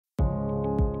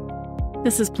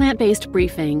This is Plant-Based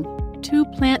Briefing, 2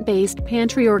 plant-based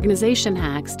pantry organization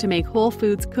hacks to make whole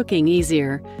foods cooking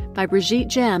easier, by Brigitte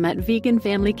Gemme at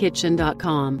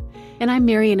veganfamilykitchen.com. And I'm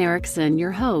Marian Erickson,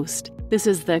 your host. This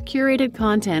is the curated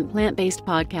content plant-based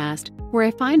podcast where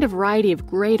I find a variety of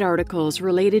great articles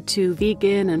related to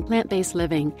vegan and plant-based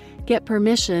living, get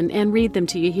permission, and read them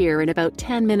to you here in about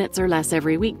 10 minutes or less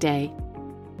every weekday.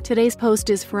 Today's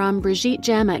post is from Brigitte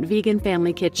Gemme at Vegan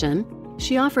Family Kitchen.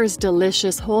 She offers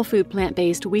delicious whole food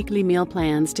plant-based weekly meal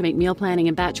plans to make meal planning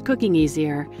and batch cooking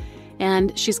easier.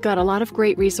 And she's got a lot of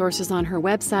great resources on her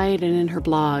website and in her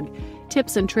blog.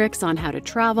 Tips and tricks on how to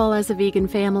travel as a vegan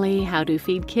family, how to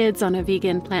feed kids on a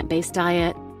vegan plant-based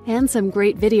diet, and some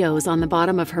great videos on the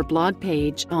bottom of her blog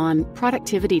page on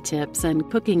productivity tips and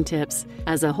cooking tips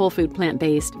as a whole food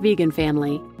plant-based vegan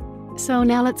family. So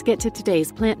now let's get to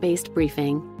today's plant-based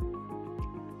briefing.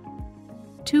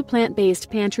 2 plant-based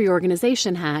pantry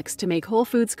organization hacks to make whole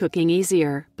foods cooking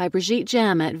easier, by Brigitte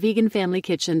Gemme at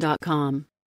veganfamilykitchen.com.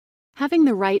 Having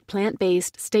the right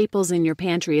plant-based staples in your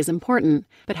pantry is important,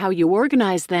 but how you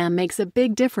organize them makes a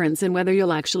big difference in whether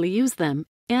you'll actually use them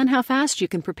and how fast you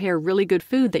can prepare really good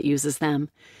food that uses them.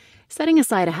 Setting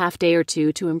aside a half day or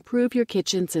two to improve your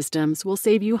kitchen systems will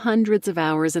save you hundreds of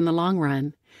hours in the long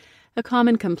run. A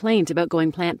common complaint about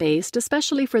going plant-based,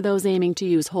 especially for those aiming to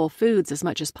use whole foods as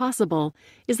much as possible,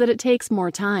 is that it takes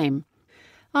more time.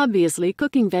 Obviously,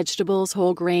 cooking vegetables,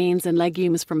 whole grains, and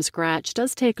legumes from scratch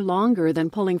does take longer than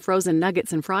pulling frozen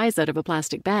nuggets and fries out of a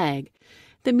plastic bag.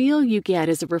 The meal you get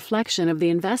is a reflection of the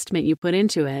investment you put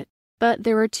into it. But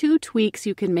there are 2 tweaks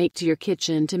you can make to your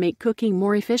kitchen to make cooking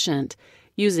more efficient,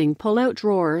 using pull-out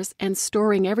drawers and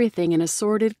storing everything in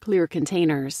assorted clear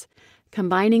containers.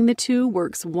 Combining the 2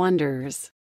 works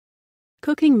wonders.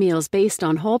 Cooking meals based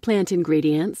on whole plant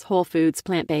ingredients, whole foods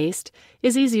plant-based,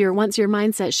 is easier once your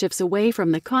mindset shifts away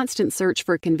from the constant search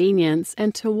for convenience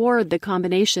and toward the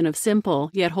combination of simple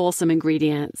yet wholesome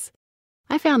ingredients.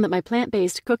 I found that my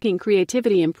plant-based cooking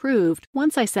creativity improved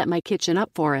once I set my kitchen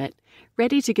up for it.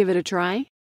 Ready to give it a try?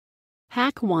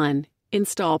 Hack 1.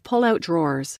 Install pull-out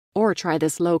drawers, or try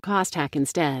this low-cost hack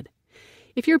instead.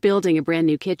 If you're building a brand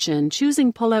new kitchen,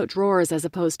 choosing pull-out drawers as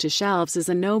opposed to shelves is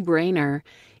a no-brainer.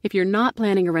 If you're not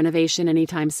planning a renovation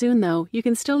anytime soon, though, you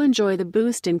can still enjoy the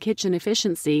boost in kitchen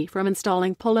efficiency from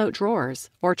installing pull-out drawers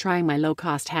or trying my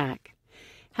low-cost hack.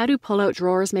 How do pull-out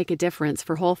drawers make a difference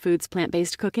for whole foods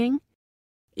plant-based cooking?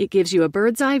 It gives you a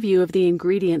bird's-eye view of the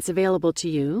ingredients available to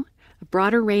you, a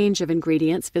broader range of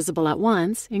ingredients visible at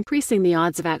once, increasing the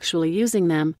odds of actually using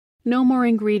them. No more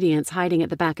ingredients hiding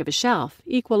at the back of a shelf,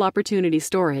 equal opportunity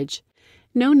storage.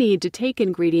 No need to take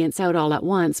ingredients out all at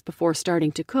once before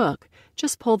starting to cook.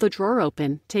 Just pull the drawer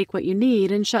open, take what you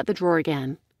need, and shut the drawer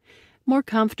again. More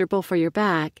comfortable for your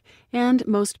back, and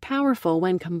most powerful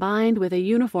when combined with a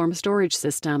uniform storage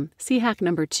system, see hack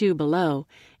number 2 below,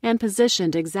 and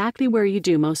positioned exactly where you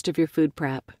do most of your food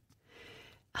prep.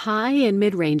 High and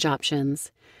mid-range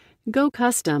options. Go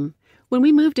custom. When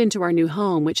we moved into our new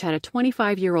home, which had a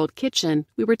 25-year-old kitchen,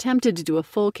 we were tempted to do a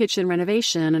full kitchen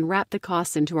renovation and wrap the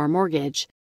costs into our mortgage.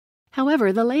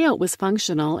 However, the layout was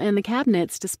functional and the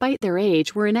cabinets, despite their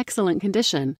age, were in excellent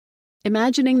condition.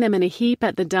 Imagining them in a heap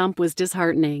at the dump was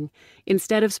disheartening.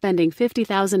 Instead of spending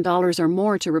 $50,000 or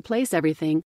more to replace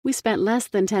everything, we spent less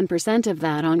than 10% of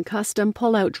that on custom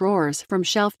pull-out drawers from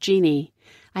Shelf Genie.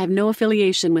 I have no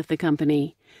affiliation with the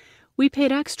company. We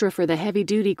paid extra for the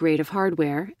heavy-duty grade of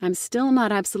hardware. I'm still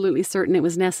not absolutely certain it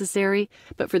was necessary,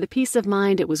 but for the peace of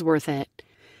mind, it was worth it.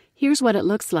 Here's what it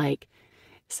looks like.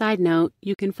 Side note,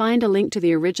 you can find a link to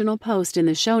the original post in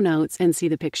the show notes and see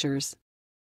the pictures.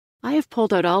 I have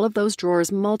pulled out all of those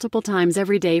drawers multiple times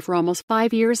every day for almost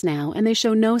 5 years now, and they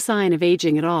show no sign of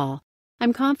aging at all.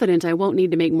 I'm confident I won't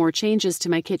need to make more changes to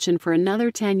my kitchen for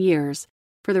another 10 years.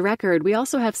 For the record, we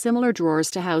also have similar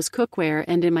drawers to house cookware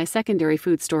and in my secondary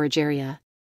food storage area.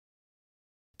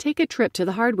 Take a trip to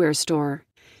the hardware store.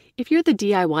 If you're the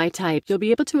DIY type, you'll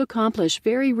be able to accomplish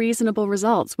very reasonable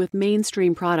results with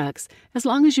mainstream products, as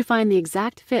long as you find the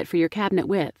exact fit for your cabinet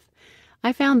width.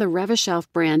 I found the Revashelf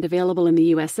brand available in the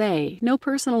USA, no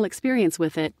personal experience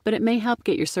with it, but it may help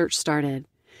get your search started.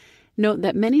 Note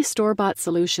that many store-bought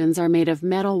solutions are made of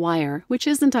metal wire, which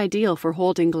isn't ideal for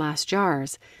holding glass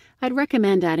jars. I'd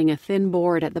recommend adding a thin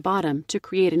board at the bottom to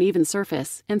create an even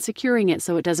surface and securing it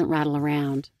so it doesn't rattle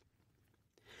around.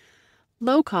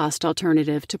 Low-cost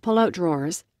alternative to pull-out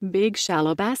drawers, big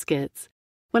shallow baskets.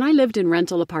 When I lived in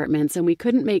rental apartments and we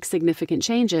couldn't make significant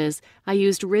changes, I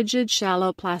used rigid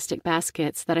shallow plastic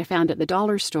baskets that I found at the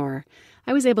dollar store.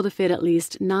 I was able to fit at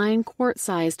least 9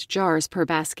 quart-sized jars per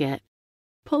basket.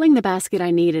 Pulling the basket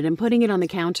I needed and putting it on the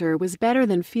counter was better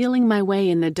than feeling my way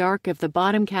in the dark of the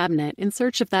bottom cabinet in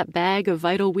search of that bag of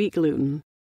vital wheat gluten.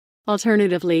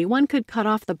 Alternatively, one could cut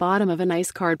off the bottom of a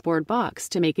nice cardboard box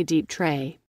to make a deep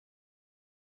tray.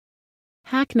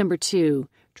 Hack number 2.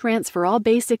 Transfer all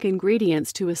basic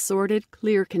ingredients to assorted,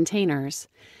 clear containers.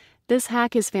 This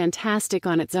hack is fantastic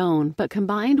on its own, but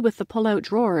combined with the pull-out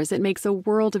drawers, it makes a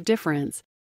world of difference.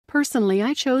 Personally,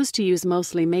 I chose to use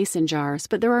mostly mason jars,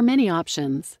 but there are many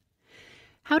options.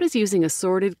 How does using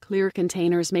assorted, clear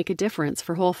containers make a difference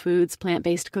for whole foods,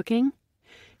 plant-based cooking?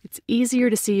 It's easier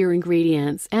to see your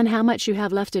ingredients and how much you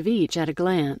have left of each at a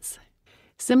glance.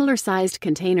 Similar-sized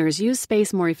containers use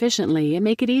space more efficiently and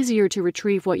make it easier to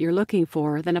retrieve what you're looking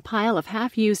for than a pile of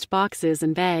half-used boxes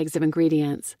and bags of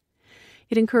ingredients.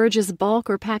 It encourages bulk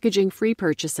or packaging-free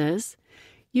purchases.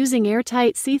 Using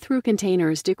airtight, see-through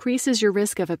containers decreases your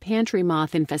risk of a pantry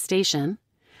moth infestation.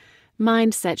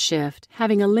 Mindset shift.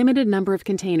 Having a limited number of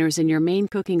containers in your main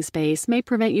cooking space may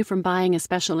prevent you from buying a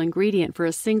special ingredient for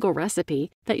a single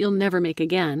recipe that you'll never make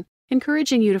again,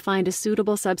 encouraging you to find a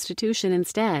suitable substitution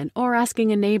instead or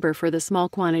asking a neighbor for the small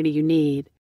quantity you need.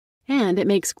 And it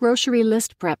makes grocery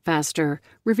list prep faster.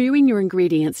 Reviewing your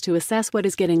ingredients to assess what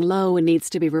is getting low and needs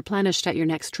to be replenished at your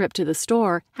next trip to the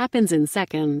store happens in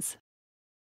seconds.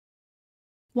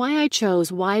 Why I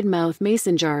chose wide-mouth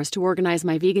mason jars to organize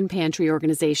my vegan pantry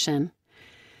organization.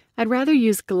 I'd rather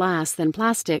use glass than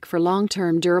plastic for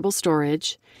long-term durable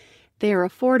storage. They are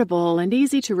affordable and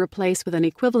easy to replace with an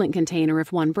equivalent container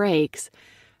if one breaks.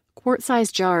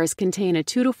 Quart-sized jars contain a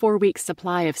 2 to 4 weeks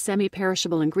supply of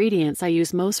semi-perishable ingredients I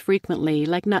use most frequently,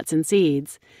 like nuts and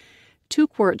seeds.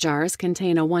 2-quart jars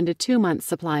contain a 1 to 2 month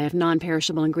supply of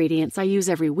non-perishable ingredients I use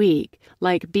every week,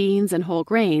 like beans and whole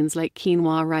grains like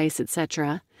quinoa, rice,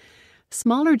 etc.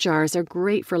 Smaller jars are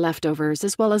great for leftovers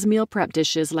as well as meal prep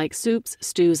dishes like soups,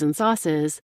 stews, and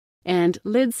sauces. And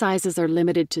lid sizes are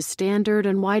limited to standard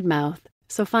and wide mouth,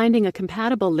 so finding a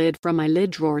compatible lid from my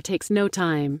lid drawer takes no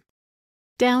time.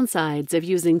 Downsides of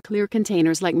using clear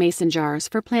containers like mason jars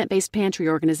for plant-based pantry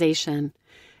organization.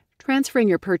 Transferring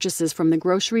your purchases from the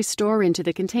grocery store into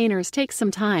the containers takes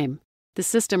some time. The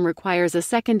system requires a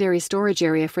secondary storage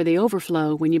area for the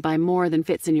overflow when you buy more than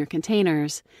fits in your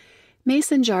containers.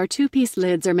 Mason jar 2-piece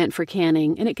lids are meant for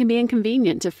canning, and it can be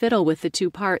inconvenient to fiddle with the 2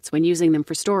 parts when using them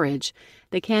for storage.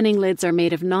 The canning lids are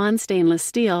made of non-stainless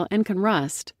steel and can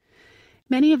rust.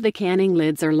 Many of the canning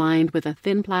lids are lined with a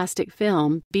thin plastic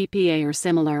film, BPA or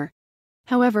similar.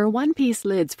 However, 1-piece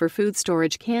lids for food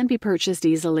storage can be purchased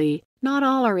easily. Not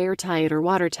all are airtight or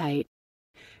watertight.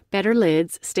 Better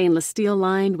lids, stainless steel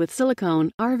lined with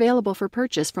silicone, are available for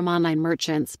purchase from online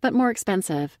merchants, but more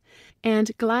expensive. And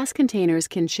glass containers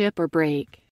can chip or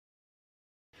break.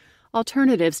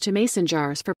 Alternatives to mason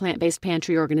jars for plant-based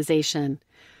pantry organization.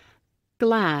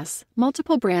 Glass.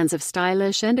 Multiple brands of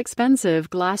stylish and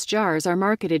expensive glass jars are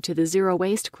marketed to the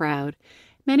zero-waste crowd.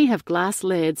 Many have glass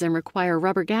lids and require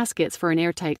rubber gaskets for an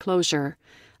airtight closure.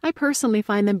 I personally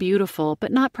find them beautiful,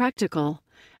 but not practical.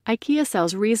 IKEA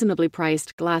sells reasonably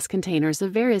priced glass containers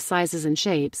of various sizes and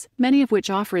shapes, many of which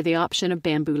offer the option of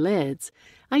bamboo lids.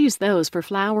 I use those for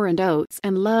flour and oats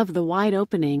and love the wide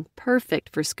opening, perfect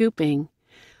for scooping.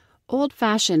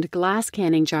 Old-fashioned glass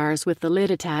canning jars with the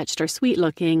lid attached are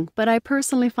sweet-looking, but I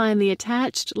personally find the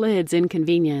attached lids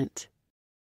inconvenient.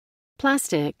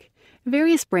 Plastic.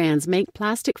 Various brands make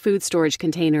plastic food storage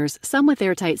containers, some with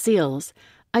airtight seals.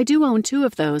 I do own 2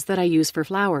 of those that I use for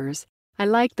flowers. I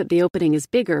like that the opening is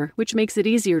bigger, which makes it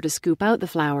easier to scoop out the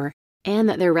flour, and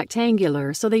that they're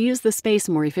rectangular, so they use the space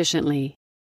more efficiently.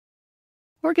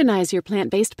 Organize your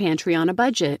plant-based pantry on a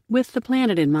budget, with the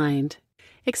planet in mind.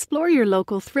 Explore your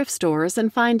local thrift stores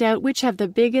and find out which have the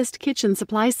biggest kitchen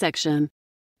supplies section.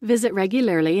 Visit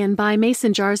regularly and buy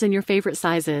mason jars in your favorite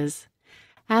sizes.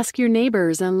 Ask your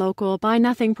neighbors and local Buy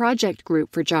Nothing project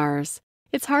group for jars.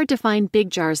 It's hard to find big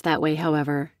jars that way,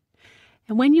 however.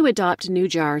 And when you adopt new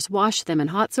jars, wash them in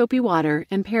hot soapy water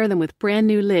and pair them with brand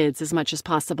new lids as much as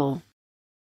possible.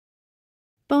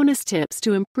 Bonus tips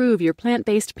to improve your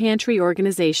plant-based pantry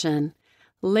organization.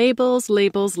 Labels,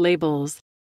 labels, labels.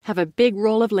 Have a big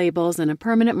roll of labels and a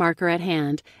permanent marker at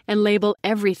hand, and label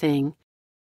everything.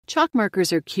 Chalk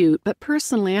markers are cute, but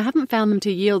personally I haven't found them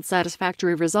to yield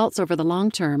satisfactory results over the long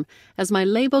term, as my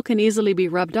label can easily be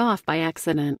rubbed off by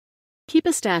accident. Keep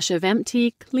a stash of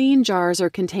empty, clean jars or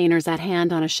containers at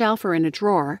hand on a shelf or in a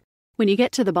drawer. When you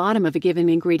get to the bottom of a given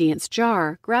ingredients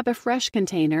jar, grab a fresh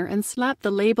container and slap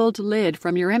the labeled lid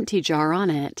from your empty jar on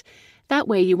it. That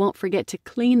way you won't forget to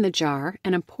clean the jar,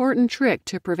 an important trick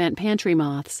to prevent pantry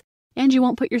moths, and you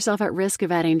won't put yourself at risk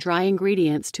of adding dry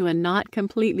ingredients to a not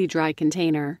completely dry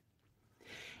container.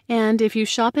 And if you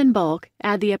shop in bulk,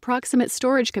 add the approximate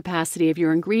storage capacity of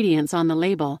your ingredients on the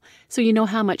label so you know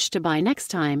how much to buy next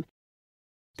time.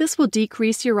 This will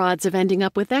decrease your odds of ending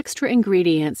up with extra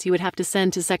ingredients you would have to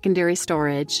send to secondary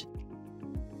storage.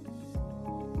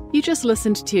 You just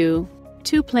listened to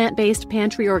 2 Plant-Based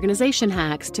Pantry Organization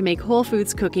Hacks to Make Whole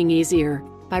Foods Cooking Easier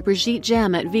by Brigitte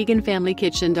Gemme at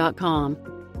veganfamilykitchen.com.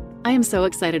 I am so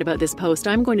excited about this post.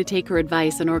 I'm going to take her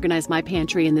advice and organize my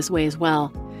pantry in this way as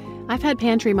well. I've had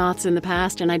pantry moths in the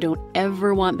past and I don't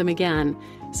ever want them again,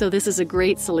 so this is a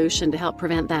great solution to help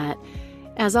prevent that.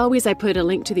 As always, I put a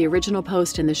link to the original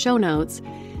post in the show notes,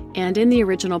 and in the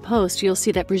original post you'll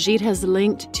see that Brigitte has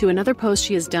linked to another post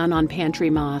she has done on pantry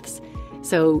moths.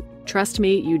 So trust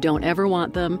me, you don't ever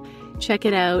want them. Check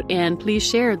it out and please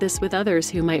share this with others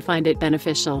who might find it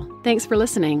beneficial. Thanks for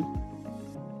listening.